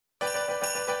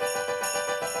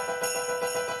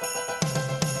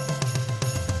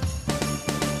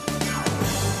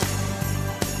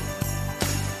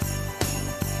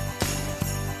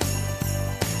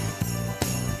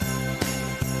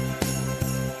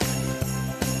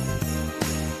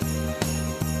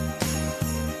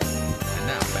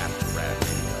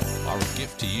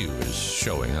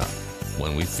showing up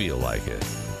when we feel like it.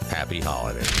 Happy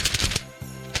holidays.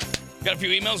 Got a few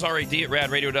emails,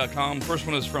 rad@radradio.com. First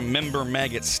one is from member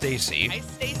maggot Stacy. Hi,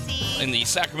 Stacy. In the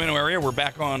Sacramento area, we're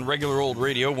back on regular old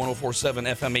radio, 104.7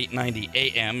 FM, 890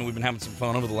 AM. We've been having some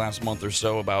fun over the last month or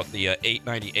so about the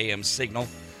 890 AM signal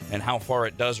and how far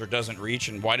it does or doesn't reach,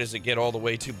 and why does it get all the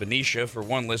way to Benicia for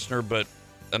one listener, but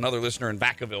another listener in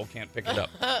Vacaville can't pick it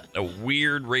up. A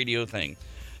weird radio thing.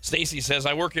 Stacy says,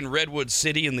 I work in Redwood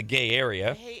City in the gay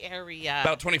area. Hey, area.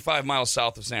 About 25 miles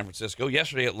south of San Francisco.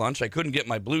 Yesterday at lunch, I couldn't get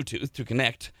my Bluetooth to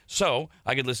connect, so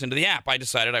I could listen to the app. I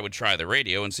decided I would try the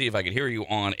radio and see if I could hear you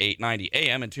on 890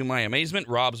 AM, and to my amazement,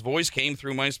 Rob's voice came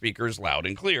through my speakers loud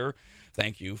and clear.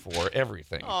 Thank you for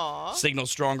everything. Aww. Signal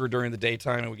stronger during the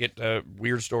daytime, and we get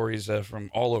weird stories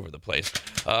from all over the place.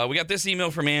 We got this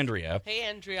email from Andrea. Hey,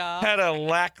 Andrea. Had a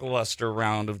lackluster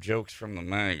round of jokes from the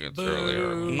maggots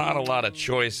earlier. Not a lot of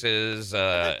choices.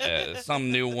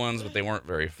 Some new ones, but they weren't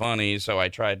very funny, so I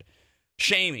tried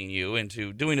shaming you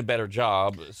into doing a better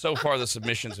job. So far, the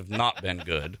submissions have not been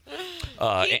good.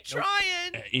 Keep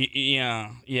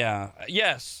trying.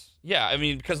 Yes. Yeah, I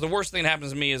mean, because the worst thing that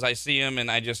happens to me is I see them and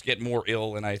I just get more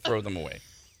ill and I throw them away.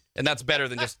 And that's better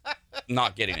than just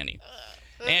not getting any.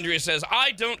 Andrea says, I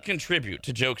don't contribute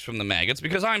to jokes from the maggots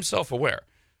because I'm self-aware.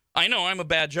 I know I'm a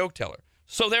bad joke teller.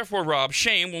 So therefore, Rob,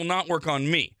 shame will not work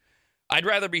on me. I'd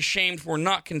rather be shamed for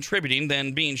not contributing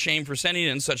than being shamed for sending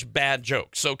in such bad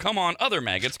jokes. So come on, other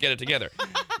maggots, get it together.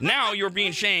 Now you're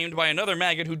being shamed by another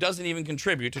maggot who doesn't even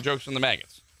contribute to jokes from the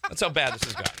maggots. That's how bad this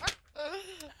has gotten.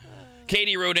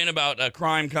 Katie wrote in about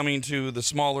crime coming to the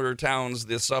smaller towns,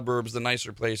 the suburbs, the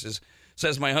nicer places.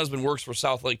 Says, my husband works for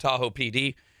South Lake Tahoe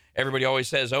PD. Everybody always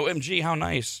says, OMG, how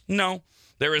nice. No,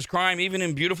 there is crime even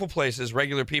in beautiful places.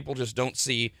 Regular people just don't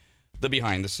see the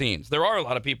behind the scenes. There are a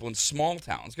lot of people in small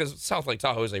towns, because South Lake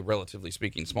Tahoe is a relatively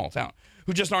speaking small town,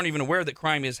 who just aren't even aware that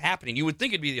crime is happening. You would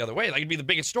think it'd be the other way, like it'd be the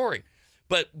biggest story.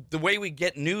 But the way we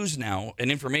get news now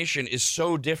and information is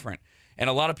so different. And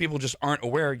a lot of people just aren't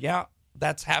aware,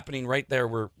 that's happening right there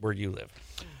where you live.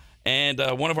 And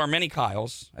one of our many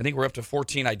Kyles, I think we're up to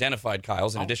 14 identified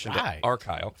Kyles in addition to our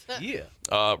Kyle,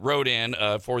 wrote in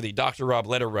for the Dr. Rob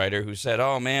letter writer who said,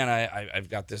 oh, man, I've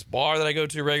got this bar that I go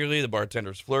to regularly. The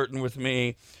bartender's flirting with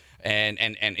me. And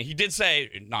he did say,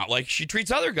 not like she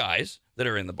treats other guys that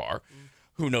are in the bar.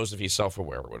 Who knows if he's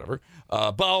self-aware or whatever.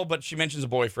 But she mentions a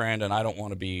boyfriend, and I don't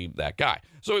want to be that guy.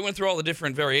 So we went through all the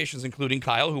different variations, including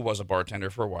Kyle, who was a bartender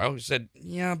for a while, who said,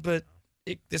 yeah, but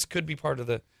this could be part of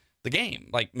the game.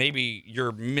 Like, maybe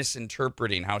you're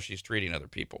misinterpreting how she's treating other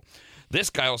people. This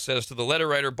Kyle says to the letter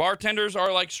writer, bartenders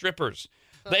are like strippers.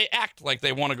 They act like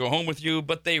they want to go home with you,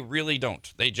 but they really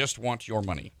don't. They just want your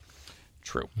money.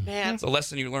 True. Man. It's a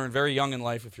lesson you learn very young in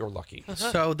life if you're lucky.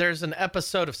 So there's an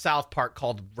episode of South Park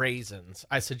called Raisins.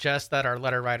 I suggest that our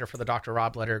letter writer for the Dr.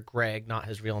 Rob letter, Greg, not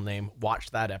his real name, watch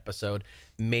that episode.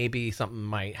 Maybe something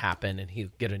might happen and he'll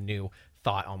get a new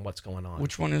thought on what's going on.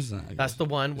 Which one is that? That's the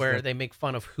one where they make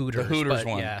fun of Hooters. The Hooters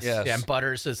one. Yes. Yeah, and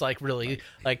Butters is like really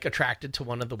like attracted to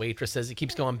one of the waitresses. He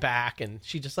keeps going back and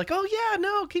she just like, oh yeah,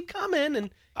 no, keep coming,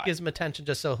 and gives him attention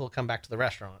just so he'll come back to the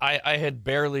restaurant. I had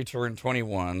barely turned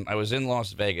 21. I was in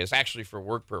Las Vegas, actually for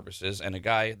work purposes, and a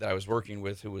guy that I was working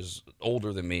with who was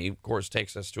older than me, of course,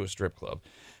 takes us to a strip club.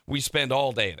 We spend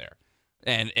all day there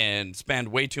and spend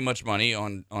way too much money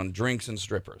on drinks and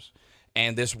strippers.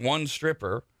 And this one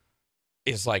stripper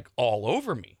is like all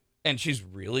over me, and she's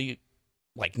really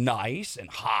like nice and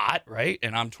hot, right?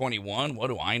 And I'm 21. What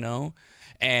do I know?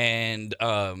 And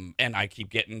I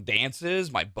keep getting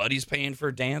dances. My buddy's paying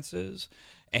for dances,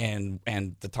 and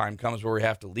the time comes where we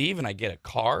have to leave, and I get a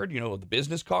card, the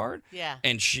business card. Yeah.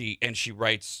 And she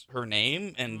writes her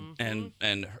name and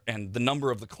the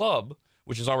number of the club,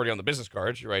 which is already on the business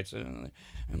card. She writes it, and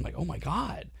I'm like, oh my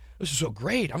God, this is so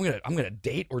great. I'm gonna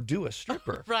date or do a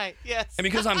stripper. Right. Yes. And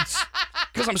because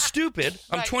I'm stupid,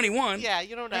 I'm Right. 21. Yeah,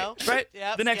 you don't know. Right?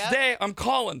 Yep, The next day, I'm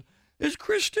calling. Is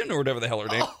Kristen, or whatever the hell her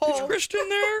name, is Kristen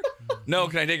there? No,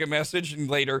 can I take a message? And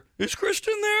later, is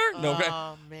Kristen there? No.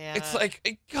 Oh, man. It's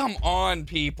like, come on,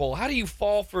 people. How do you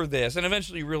fall for this? And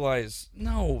eventually you realize,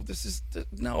 no,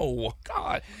 no,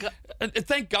 God. And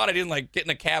thank God I didn't get in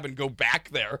a cab and go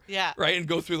back there. Yeah. Right? And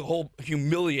go through the whole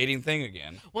humiliating thing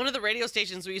again. One of the radio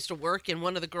stations we used to work in,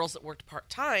 one of the girls that worked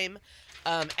part-time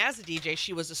as a DJ,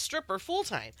 she was a stripper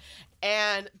full-time.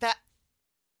 And that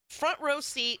front row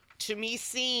seat to me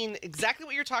seeing exactly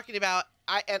what you're talking about.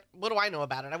 And what do I know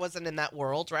about it? I wasn't in that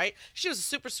world, right? She was a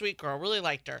super sweet girl, really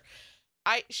liked her.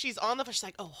 She's on the phone. She's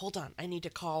like, oh, hold on. I need to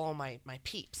call all my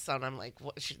peeps. And I'm like,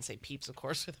 what? She didn't say peeps, of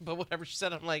course, but whatever she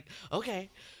said, I'm like, okay.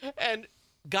 And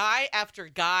guy after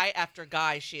guy after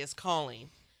guy she is calling.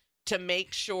 to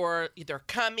make sure they're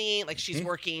coming. Like she's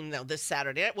working this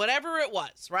Saturday, whatever it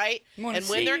was, right? And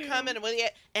when they're coming,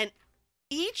 and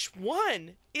each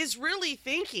one is really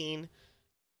thinking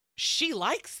she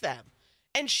likes them,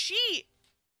 and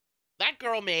that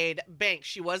girl made bank.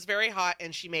 She was very hot,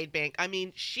 and she made bank. I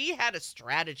mean, she had a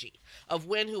strategy of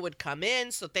when who would come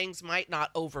in, so things might not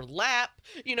overlap,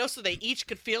 so they each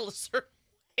could feel a certain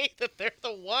way that they're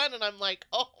the one. And I'm like,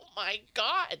 oh my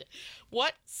God,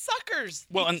 what suckers!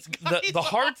 Well, and the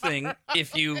hard thing,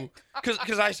 if you,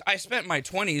 because I spent my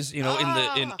 20s,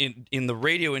 in the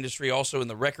radio industry, also in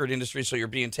the record industry, so you're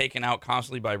being taken out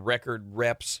constantly by record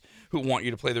reps who want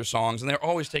you to play their songs, and they're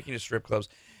always taking you to strip clubs.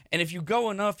 And if you go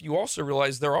enough, you also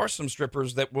realize there are some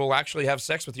strippers that will actually have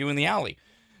sex with you in the alley.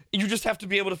 You just have to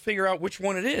be able to figure out which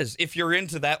one it is if you're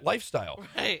into that lifestyle.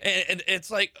 Right. And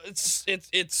it's like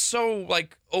it's so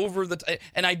like over the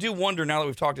and I do wonder now that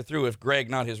we've talked it through if Greg,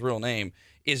 not his real name,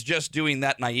 is just doing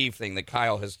that naive thing that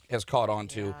Kyle has caught on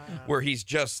to, where he's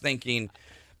just thinking,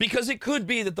 because it could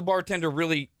be that the bartender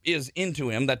really is into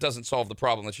him. That doesn't solve the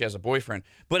problem that she has a boyfriend,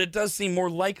 but it does seem more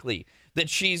likely that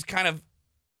she's kind of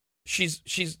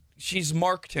she's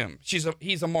marked him.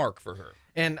 He's a mark for her.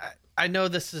 And I know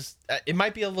this is it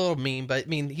might be a little mean, but I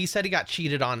mean, he said he got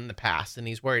cheated on in the past, and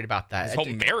he's worried about that. His whole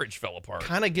marriage fell apart.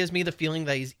 Kind of gives me the feeling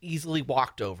that he's easily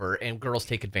walked over, and girls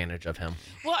take advantage of him.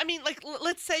 Well, I mean, like,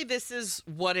 let's say this is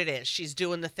what it is. She's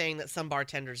doing the thing that some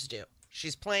bartenders do.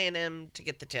 She's playing him to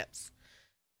get the tips,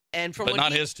 and but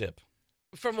not his tip.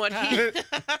 From what he.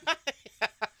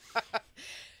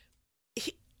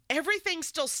 Everything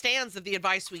still stands of the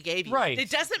advice we gave you. Right. It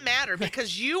doesn't matter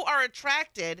because you are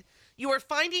attracted. You are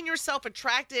finding yourself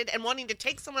attracted and wanting to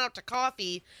take someone out to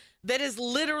coffee that is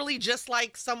literally just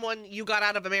like someone you got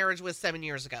out of a marriage with 7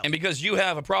 years ago. And because you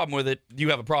have a problem with it, you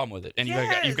have a problem with it. And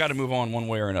you've got to move on one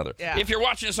way or another. Yeah. If you're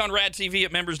watching us on RAD TV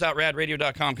at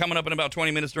members.radradio.com, coming up in about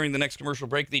 20 minutes during the next commercial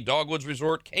break, the Dogwoods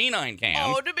Resort Canine Cam.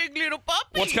 Oh, the big little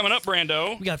puppy. What's coming up,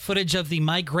 Brando? We got footage of the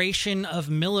migration of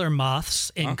Miller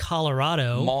moths in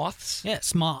Colorado. Moths?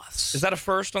 Yes, moths. Is that a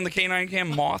first on the Canine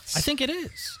Cam, moths? I think it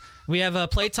is. We have a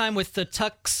playtime with the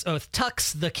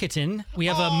Tux the kitten. We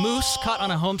have a moose caught on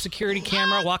a home security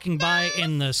camera walking by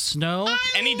in the snow.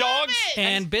 Any dogs?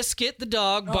 And Biscuit the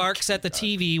dog barks at the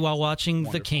TV while watching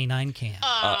the Canine Cam.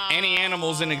 Any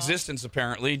animals in existence,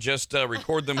 apparently. Just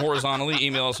record them horizontally.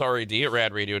 Email us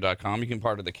RAD@radradio.com. You can be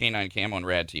part of the Canine Cam on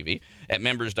RAD TV at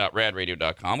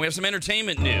members.radradio.com. We have some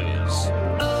entertainment news.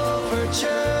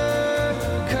 Overture,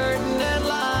 curtain and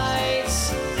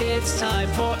lights. It's time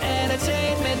for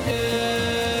entertainment news.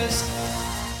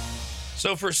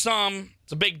 So for some,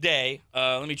 it's a big day.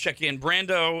 Let me check in.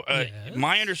 Brando, Yes.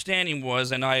 my understanding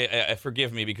was, and I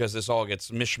forgive me because this all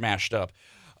gets mishmashed up,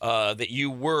 that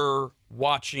you were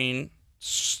watching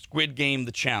Squid Game: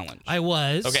 The Challenge. I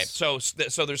was. Okay, so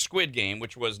there's Squid Game,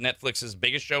 which was Netflix's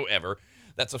biggest show ever.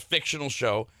 That's a fictional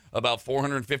show about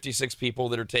 456 people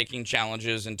that are taking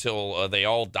challenges until they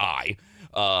all die.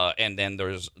 And then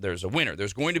there's a winner.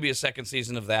 There's going to be a second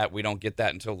season of that. We don't get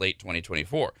that until late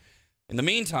 2024. In the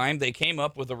meantime, they came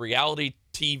up with a reality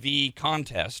TV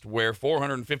contest where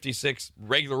 456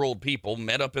 regular old people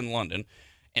met up in London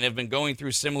and have been going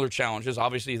through similar challenges.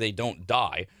 Obviously, they don't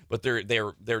die, but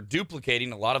they're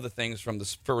duplicating a lot of the things from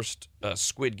this first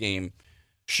Squid Game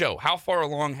show. How far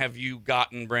along have you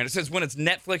gotten, Brandon? It says when it's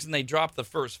Netflix and they drop the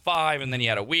first 5, and then you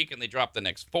had a week and they dropped the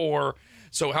next 4.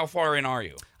 So how far in are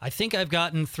you? I think I've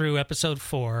gotten through episode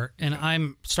 4, and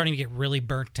I'm starting to get really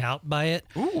burnt out by it.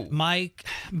 Ooh. My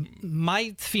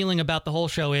feeling about the whole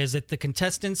show is that the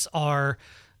contestants are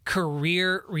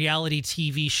career reality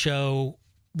TV show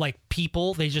like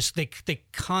people. They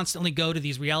constantly go to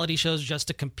these reality shows just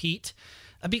to compete.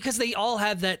 Because they all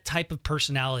have that type of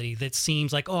personality that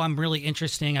seems like, oh, I'm really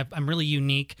interesting. I'm really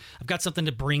unique. I've got something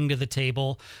to bring to the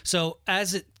table. So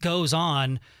as it goes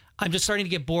on, I'm just starting to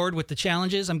get bored with the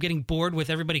challenges. I'm getting bored with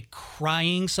everybody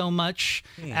crying so much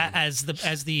as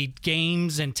the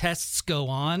games and tests go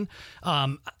on.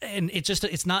 And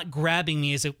it's not grabbing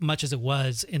me as much as it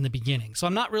was in the beginning. So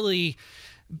I'm not really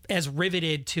as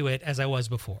riveted to it as I was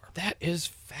before. That is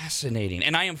fascinating.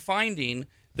 And I am finding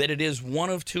that it is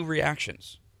one of two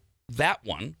reactions. That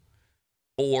one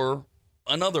or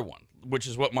another one, which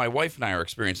is what my wife and I are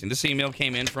experiencing. This email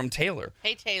came in from Taylor.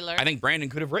 Hey, Taylor. I think Brandon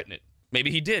could have written it.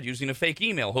 Maybe he did, using a fake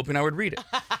email, hoping I would read it.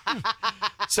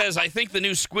 Says, I think the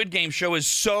new Squid Game show is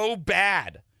so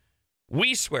bad.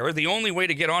 We swear the only way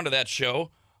to get onto that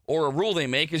show, or a rule they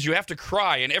make, is you have to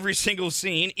cry in every single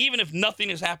scene, even if nothing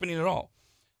is happening at all.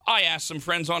 I asked some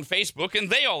friends on Facebook, and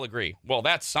they all agree. Well,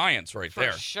 that's science right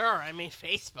there. For sure. I mean,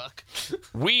 Facebook.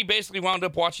 We basically wound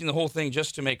up watching the whole thing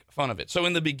just to make fun of it. So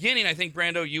in the beginning, I think,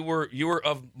 Brando, you were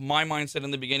of my mindset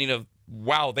in the beginning of,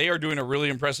 wow, they are doing a really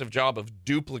impressive job of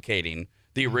duplicating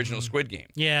the original Squid Game.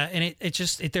 Yeah, and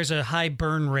there's a high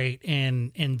burn rate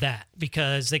in that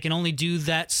because they can only do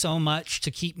that so much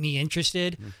to keep me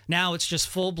interested. Now it's just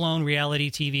full-blown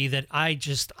reality TV that I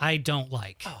don't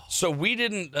like. So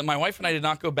my wife and I did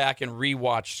not go back and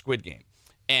rewatch Squid Game.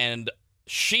 And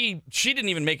she didn't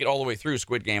even make it all the way through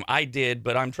Squid Game. I did,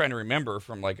 but I'm trying to remember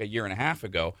from like a year and a half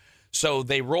ago. So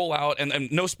they roll out,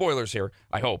 and no spoilers here,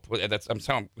 I hope. I'm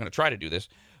going to try to do this.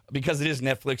 Because it is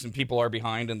Netflix and people are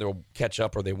behind and they'll catch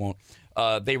up or they won't.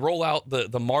 They roll out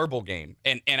the marble game.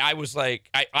 And I was like,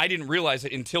 I didn't realize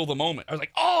it until the moment. I was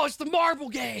like, oh, it's the marble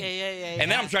game. Yeah. And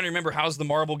then I'm trying to remember how's the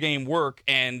marble game work.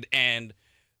 And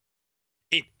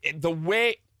it the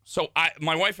way, so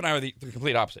my wife and I are the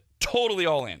complete opposite. Totally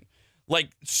all in. Like,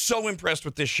 so impressed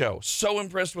with this show. So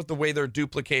impressed with the way they're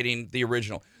duplicating the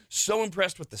original. So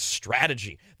impressed with the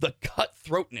strategy, the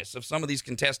cutthroatness of some of these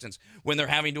contestants when they're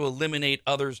having to eliminate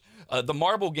others. The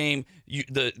marble game, you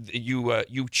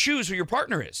choose who your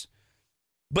partner is,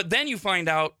 but then you find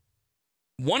out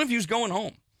one of you's going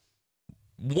home.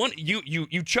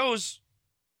 You chose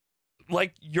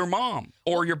like your mom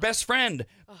or your best friend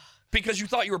because you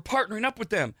thought you were partnering up with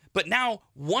them, but now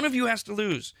one of you has to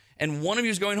lose and one of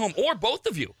you is going home, or both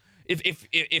of you.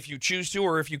 If you choose to,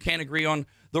 or if you can't agree on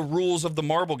the rules of the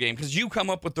marble game, because you come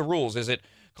up with the rules. Is it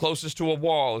closest to a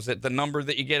wall? Is it the number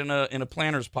that you get in a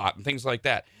planter's pot and things like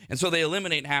that? And so they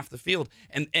eliminate half the field,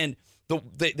 and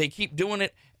they keep doing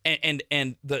it, and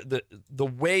the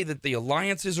way that the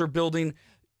alliances are building.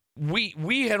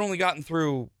 We had only gotten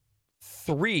through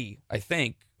 3, I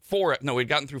think 4. No, we'd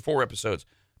gotten through 4 episodes.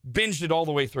 Binged it all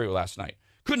the way through last night.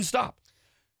 Couldn't stop.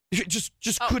 Just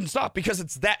couldn't stop because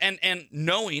it's that, and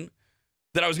knowing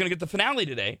that I was going to get the finale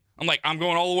today, I'm like, I'm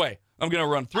going all the way. I'm going to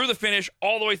run through the finish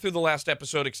all the way through the last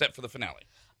episode except for the finale.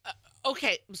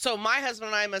 Okay, so my husband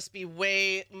and I must be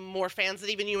way more fans than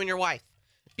even you and your wife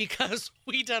because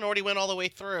we already went all the way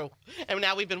through, and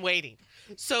now we've been waiting.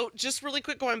 So just really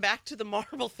quick, going back to the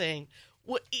marble thing,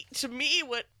 what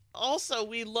also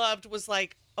we loved was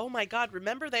like, oh my God,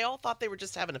 remember they all thought they were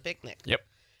just having a picnic. Yep.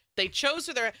 They chose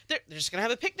who they're just gonna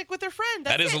have a picnic with their friend.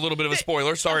 That is a little bit of a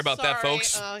spoiler. Sorry about that,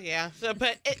 folks. Oh yeah,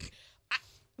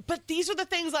 but these are the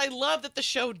things I love that the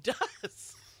show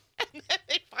does. And then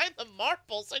they find the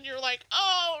marbles, and you're like,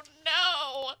 oh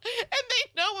no! And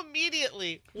they know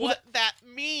immediately what that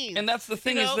means. And that's the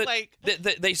thing is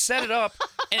that they set it up,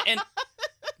 and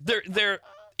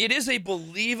it is a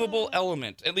believable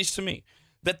element, at least to me,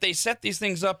 that they set these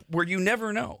things up where you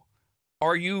never know.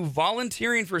 Are you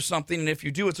volunteering for something, and if you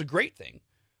do, it's a great thing?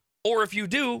 Or if you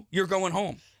do, you're going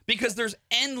home. Because there's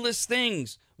endless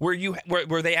things where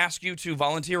they ask you to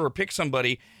volunteer or pick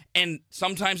somebody, and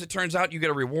sometimes it turns out you get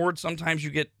a reward, sometimes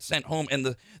you get sent home.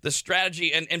 And the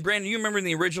strategy, and Brandon, you remember in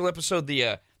the original episode,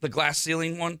 the glass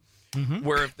ceiling one? Mm-hmm.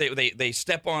 Where they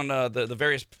step on the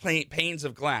various panes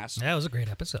of glass. That was a great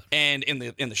episode. And in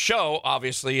the show,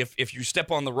 obviously, if you step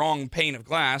on the wrong pane of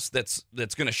glass, that's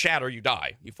going to shatter. You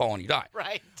die. You fall and you die.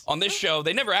 Right. On this show,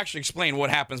 they never actually explain what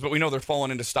happens, but we know they're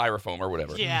falling into styrofoam or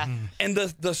whatever. Yeah. Mm-hmm. And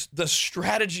the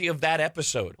strategy of that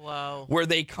episode, whoa, where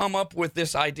they come up with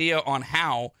this idea on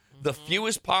how the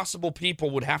fewest possible people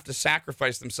would have to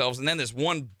sacrifice themselves, and then this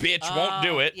one bitch won't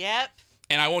do it. Yep.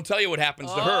 And I won't tell you what happens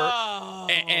to her.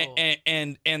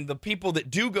 And the people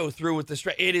that do go through with this,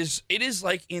 it is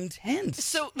like intense.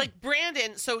 So like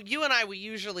Brandon, so you and I, we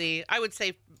usually, I would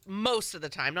say most of the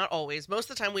time, not always, most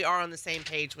of the time we are on the same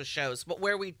page with shows. But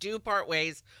where we do part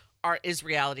ways is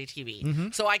reality TV.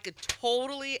 Mm-hmm. So I could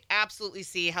totally, absolutely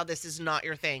see how this is not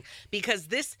your thing. Because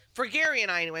this, for Gary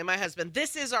and I anyway, my husband,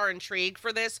 this is our intrigue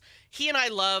for this. He and I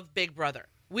love Big Brother.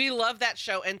 We love that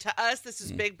show. And to us, this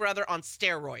is Big Brother on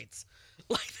steroids.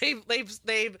 Like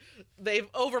they've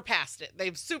overpassed it.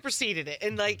 They've superseded it.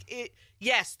 And like it,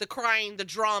 yes, the crying, the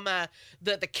drama,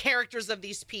 the characters of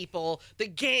these people, the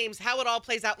games, how it all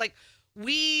plays out. Like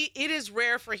it is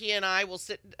rare for he and I will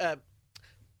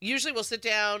usually we'll sit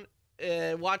down,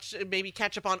 watch, maybe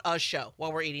catch up on a show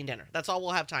while we're eating dinner. That's all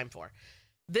we'll have time for.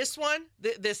 This one,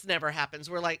 this never happens.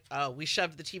 We're like, oh, we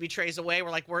shoved the TV trays away.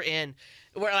 We're like, we're in.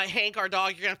 We're like, Hank, our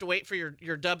dog, you're going to have to wait for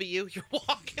your W, your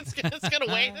walk. It's going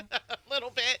to wait a little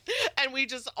bit. And we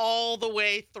just all the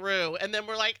way through. And then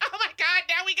we're like, oh, my God,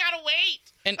 now we got to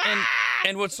wait.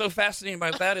 And what's so fascinating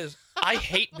about that is I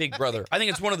hate Big Brother. I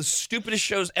think it's one of the stupidest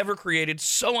shows ever created.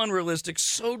 So unrealistic,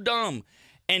 so dumb.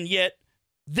 And yet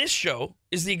this show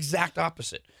is the exact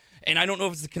opposite. And I don't know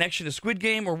if it's the connection to Squid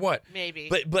Game or what. Maybe.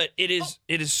 But it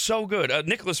is so good.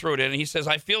 Nicholas wrote in and he says,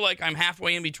 I feel like I'm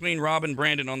halfway in between Rob and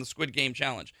Brandon on the Squid Game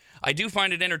challenge. I do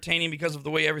find it entertaining because of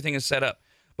the way everything is set up.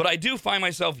 But I do find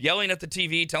myself yelling at the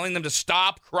TV, telling them to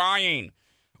stop crying.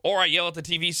 Or I yell at the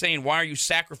TV saying, why are you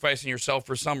sacrificing yourself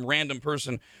for some random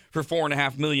person for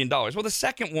 $4.5 million? Well, the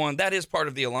second one, that is part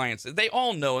of the alliance. They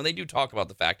all know, and they do talk about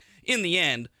the fact, in the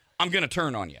end, I'm going to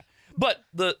turn on you. But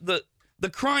the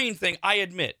crying thing, I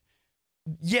admit,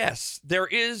 yes, there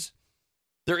is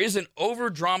an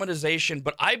over-dramatization,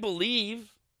 but I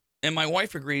believe, and my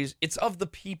wife agrees, it's of the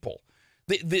people.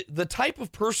 The type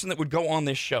of person that would go on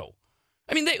this show.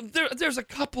 I mean, there's a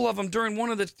couple of them during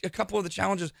a couple of the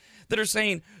challenges that are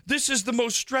saying, this is the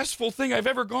most stressful thing I've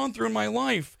ever gone through in my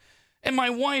life. And my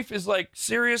wife is like,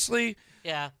 seriously?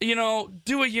 Yeah. You know,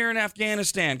 do a year in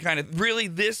Afghanistan, kind of. Really,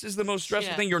 this is the most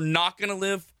stressful thing? You're not going to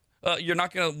live, you're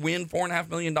not going to win $4.5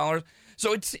 million.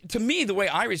 So it's, to me, the way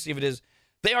I receive it is,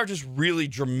 they are just really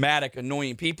dramatic,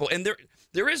 annoying people. And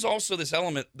there is also this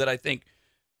element that I think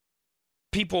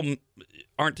people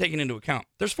aren't taking into account.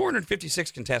 There's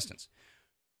 456 contestants.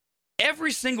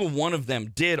 Every single one of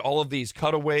them did all of these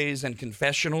cutaways and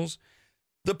confessionals.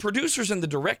 The producers and the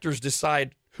directors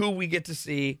decide who we get to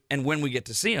see and when we get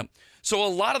to see them. So a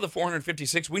lot of the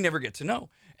 456 we never get to know.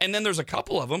 And then there's a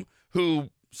couple of them who,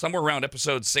 somewhere around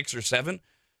episode 6 or 7,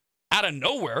 out of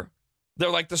nowhere, they're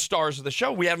like the stars of the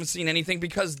show. We haven't seen anything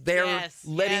because they're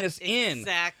letting us in.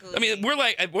 Exactly. I mean, we're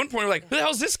like, at one point, we're like, who the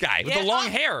hell's this guy with the long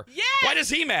hair? Yes. Why does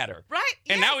he matter? Right.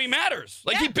 And now he matters.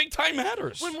 Like, he big time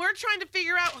matters. When we're trying to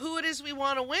figure out who it is we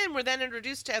want to win, we're then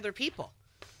introduced to other people.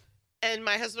 And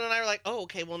my husband and I are like, oh,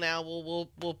 okay, well, now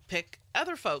we'll pick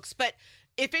other folks. But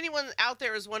if anyone out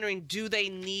there is wondering, do they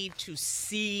need to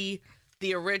see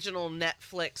the original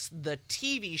Netflix, the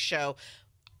TV show?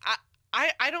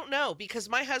 I don't know, because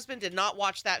my husband did not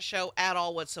watch that show at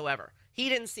all whatsoever. He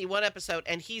didn't see one episode,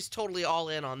 and he's totally all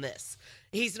in on this.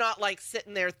 He's not like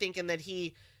sitting there thinking that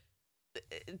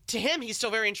to him, he's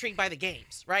still very intrigued by the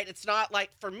games, right? It's not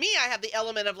like, for me, I have the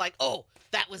element of like, oh,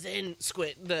 that was in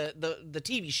Squid, the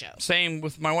TV show. Same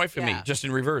with my wife and me, just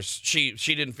in reverse. She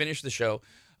didn't finish the show.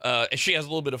 She has a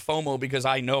little bit of FOMO because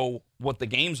I know what the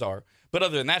games are. But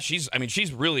other than that, she's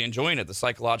really enjoying it, the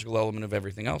psychological element of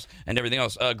everything else.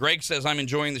 Greg says, I'm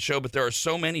enjoying the show, but there are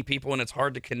so many people and it's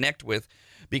hard to connect with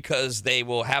because they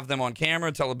will have them on camera,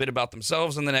 tell a bit about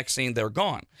themselves, and the next scene they're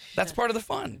gone. That's part of the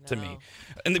fun to me.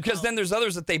 And because then there's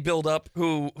others that they build up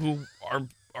who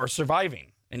are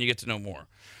surviving, and you get to know more.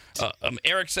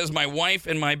 Eric says, my wife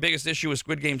and my biggest issue with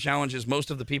Squid Game Challenge is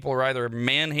most of the people are either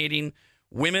man-hating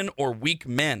women or weak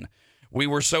men. We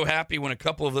were so happy when a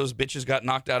couple of those bitches got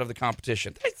knocked out of the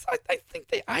competition. I think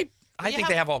they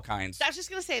have all kinds. I was just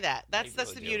going to say that. That's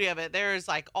the beauty of it. There's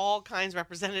like all kinds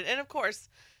represented. And of course,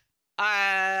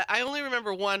 I only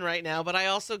remember one right now, but I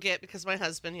also get, because my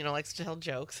husband, likes to tell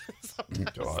jokes.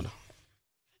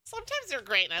 Sometimes they're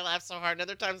great and I laugh so hard. And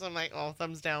other times I'm like, oh,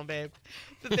 thumbs down, babe.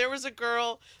 But there's a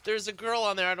girl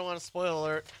on there. I don't want to spoil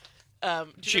alert.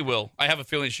 She will. I have a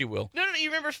feeling she will. No. You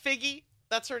remember Figgy?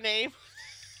 That's her name.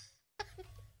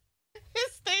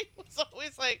 His thing was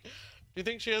always like, do you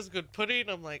think she has good pudding?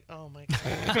 I'm like, oh my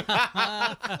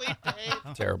God.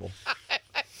 Terrible.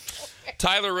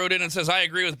 Tyler wrote in and says, I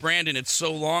agree with Brandon. It's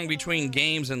so long between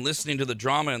games and listening to the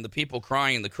drama and the people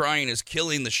crying. The crying is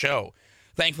killing the show.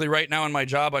 Thankfully, right now in my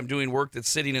job, I'm doing work that's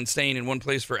sitting and staying in one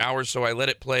place for hours, so I let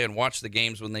it play and watch the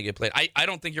games when they get played. I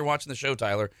don't think you're watching the show,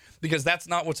 Tyler, because that's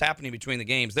not what's happening between the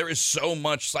games. There is so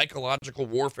much psychological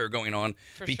warfare going on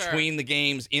between the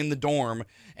games in the dorm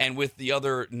and with the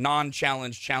other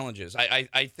non-challenge challenges.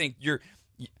 I think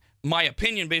my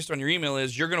opinion based on your email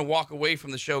is you're going to walk away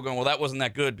from the show going, well, that wasn't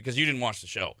that good because you didn't watch the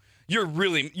show. You're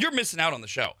missing out on the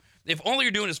show. If all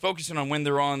you're doing is focusing on when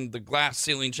they're on the glass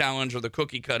ceiling challenge or the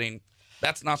cookie cutting,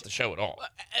 that's not the show at all.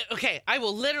 Okay, I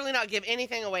will literally not give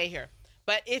anything away here.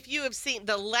 But if you have seen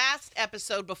the last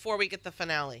episode before we get the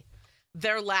finale,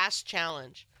 their last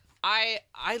challenge, I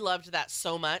loved that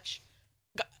so much.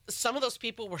 Some of those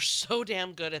people were so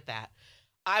damn good at that.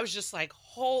 I was just like,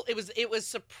 it was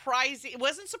surprising. It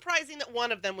wasn't surprising that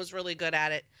one of them was really good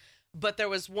at it, but there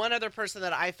was one other person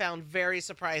that I found very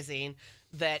surprising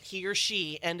that he or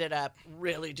she ended up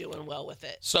really doing well with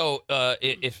it. So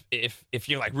if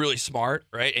you're like really smart,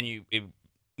 right, and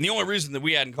the only reason that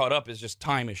we hadn't caught up is just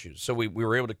time issues. So we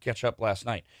were able to catch up last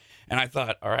night, and I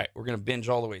thought, all right, we're going to binge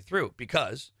all the way through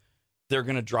because they're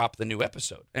going to drop the new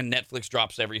episode, and Netflix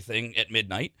drops everything at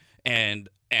midnight, and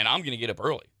I'm going to get up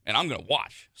early and I'm going to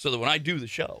watch so that when I do the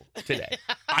show today,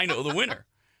 I know the winner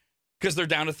because they're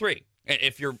down to 3.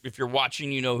 If you're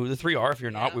watching, you know who the three are. If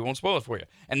you're not, we won't spoil it for you.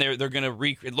 And they're gonna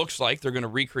it looks like they're gonna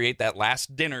recreate that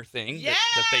last dinner thing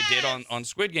that they did on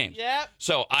Squid Games. Yep.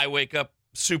 So I wake up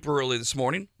super early this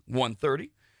morning,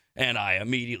 1:30, and I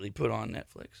immediately put on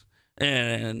Netflix,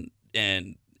 and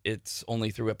it's only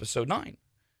through episode 9.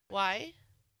 Why?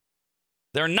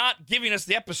 They're not giving us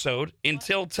the episode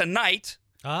until tonight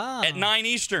at 9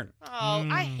 Eastern. Oh,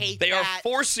 I hate They that. are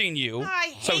forcing you.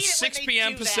 I hate So it when 6 they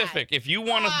p.m. do Pacific. that. If you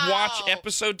want to watch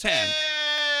episode 10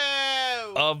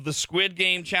 Boo! of the Squid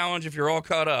Game challenge, if you're all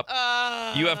caught up,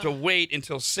 you have to wait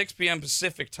until 6 p.m.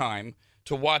 Pacific time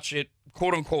to watch it,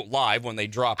 quote unquote, live. When they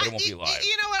drop it, it won't be live.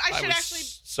 You know what? I should was actually.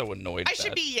 so annoyed. I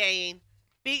should be yaying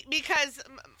because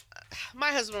my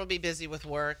husband will be busy with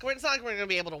work. It's not like we're going to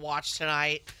be able to watch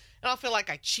tonight. And I'll feel like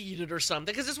I cheated or something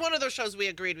because it's one of those shows we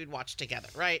agreed we'd watch together,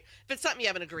 right? If it's something you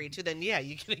haven't agreed to, then yeah,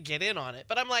 you can get in on it.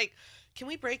 But I'm like, can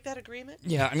we break that agreement?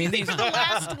 Yeah, I mean, these For the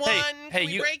last one, hey, can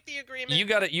we break the agreement? You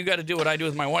got to do what I do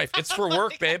with my wife. It's for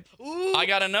work, babe. Ooh. I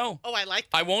got to know. Oh, I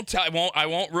like that. I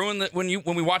won't ruin that when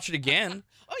we watch it again.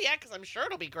 Oh yeah, because I'm sure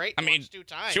it'll be great. To I mean, watch 2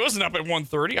 times. she wasn't up at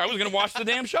 1:30. I was going to watch the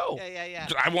damn show. Yeah.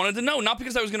 I wanted to know, not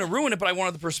because I was going to ruin it, but I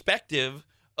wanted the perspective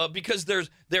because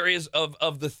there is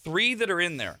of the 3 that are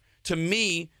in there. To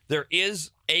me, there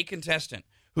is a contestant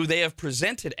who they have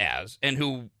presented as, and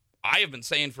who I have been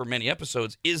saying for many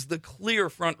episodes, is the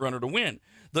clear front runner to win.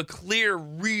 The clear,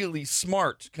 really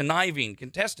smart, conniving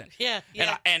contestant. Yeah.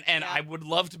 And I would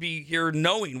love to be here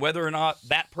knowing whether or not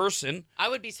that person I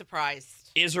would be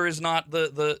surprised. is or is not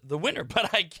the winner.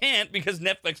 But I can't because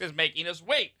Netflix is making us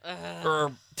wait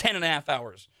for 10 and a half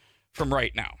hours from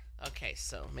right now. Okay,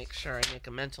 so make sure I make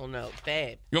a mental note,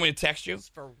 babe. You want me to text you? It's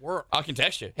for work. I can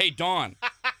text you. Hey, Dawn.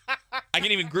 I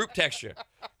can even group text you.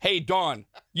 Hey, Dawn,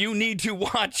 you need to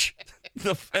watch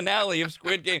the finale of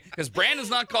Squid Game because Brandon's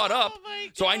not caught up,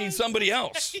 so I need somebody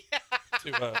else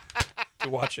to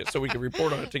watch it so we can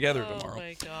report on it together tomorrow. Oh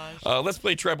my gosh. Let's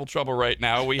play Treble Trouble right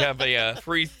now. We have a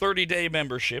free 30-day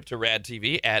membership to RAD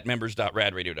TV at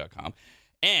members.radradio.com.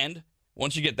 And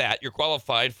once you get that, you're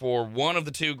qualified for one of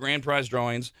the 2 grand prize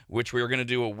drawings, which we are going to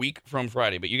do a week from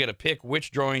Friday. But you got to pick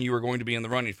which drawing you are going to be in the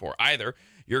running for. Either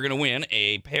you're going to win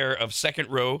a pair of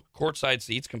second-row courtside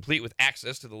seats, complete with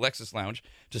access to the Lexus Lounge,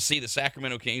 to see the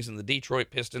Sacramento Kings and the Detroit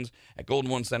Pistons at Golden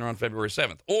One Center on February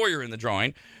 7th. Or you're in the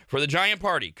drawing for the giant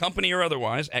party, company or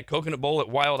otherwise, at Coconut Bowl at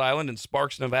Wild Island in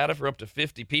Sparks, Nevada, for up to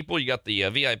 50 people. You got the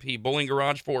VIP bowling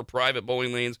garage, 4 private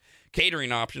bowling lanes,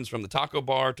 catering options from the taco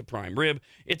bar to prime rib.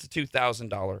 It's a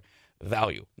 $2,000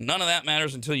 value. None of that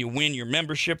matters until you win your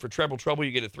membership for Treble Trouble.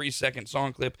 You get a 3-second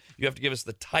song clip. You have to give us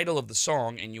the title of the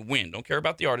song, and you win. Don't care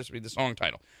about the artist, read the song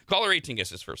title. Caller 18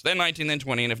 guesses first, then 19, then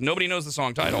 20, and if nobody knows the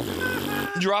song title,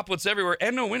 droplets everywhere,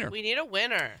 and no winner. We need a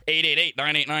winner.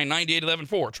 888-989-9811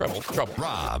 for Treble Trouble.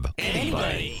 Rob,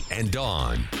 anybody, and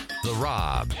Dawn. The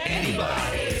Rob,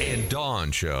 anybody, and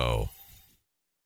Dawn Show.